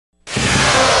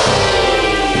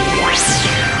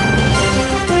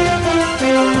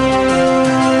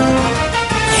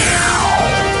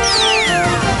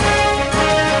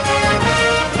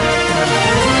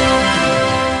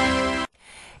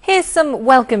Some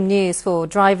welcome news for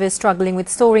drivers struggling with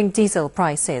soaring diesel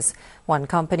prices. One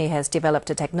company has developed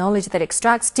a technology that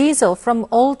extracts diesel from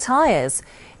old tires.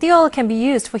 The oil can be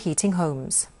used for heating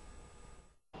homes.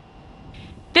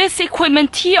 This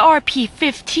equipment,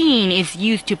 TRP-15, is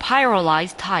used to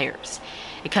pyrolyze tires.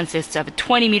 It consists of a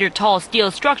 20-meter-tall steel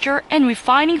structure and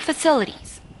refining facilities.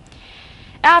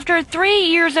 After 3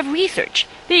 years of research,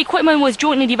 the equipment was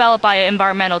jointly developed by an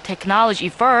environmental technology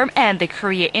firm and the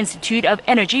Korea Institute of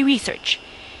Energy Research.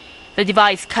 The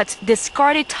device cuts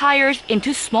discarded tires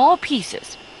into small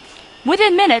pieces.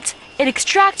 Within minutes, it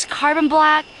extracts carbon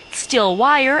black, steel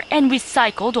wire, and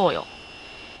recycled oil.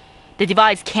 The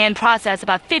device can process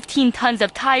about 15 tons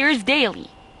of tires daily.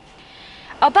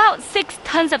 About 6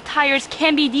 tons of tires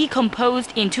can be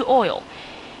decomposed into oil.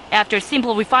 After a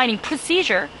simple refining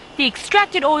procedure, the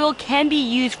extracted oil can be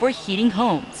used for heating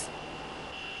homes.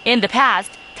 In the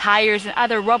past, tires and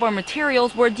other rubber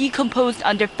materials were decomposed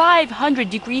under 500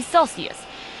 degrees Celsius,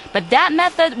 but that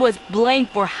method was blamed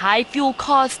for high fuel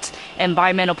costs,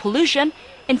 environmental pollution,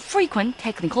 and frequent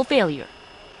technical failure.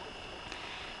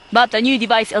 But the new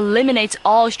device eliminates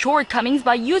all shortcomings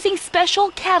by using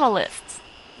special catalysts.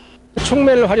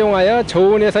 촉매를 활용하여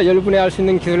저온에서 열분해할 수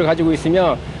있는 기술을 가지고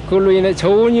있으며 그걸로 인해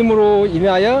저온임으로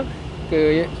인하여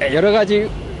여러 가지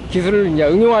기술을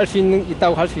응용할 수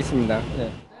있다고 할 수 있습니다.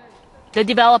 The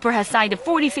developer has signed a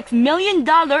 $46 million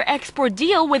export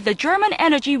deal with the German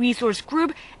energy resource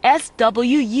group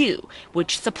SWU,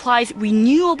 which supplies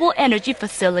renewable energy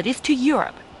facilities to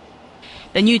Europe.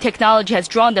 The new technology has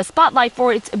drawn the spotlight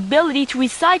for its ability to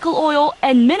recycle oil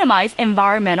and minimize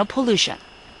environmental pollution.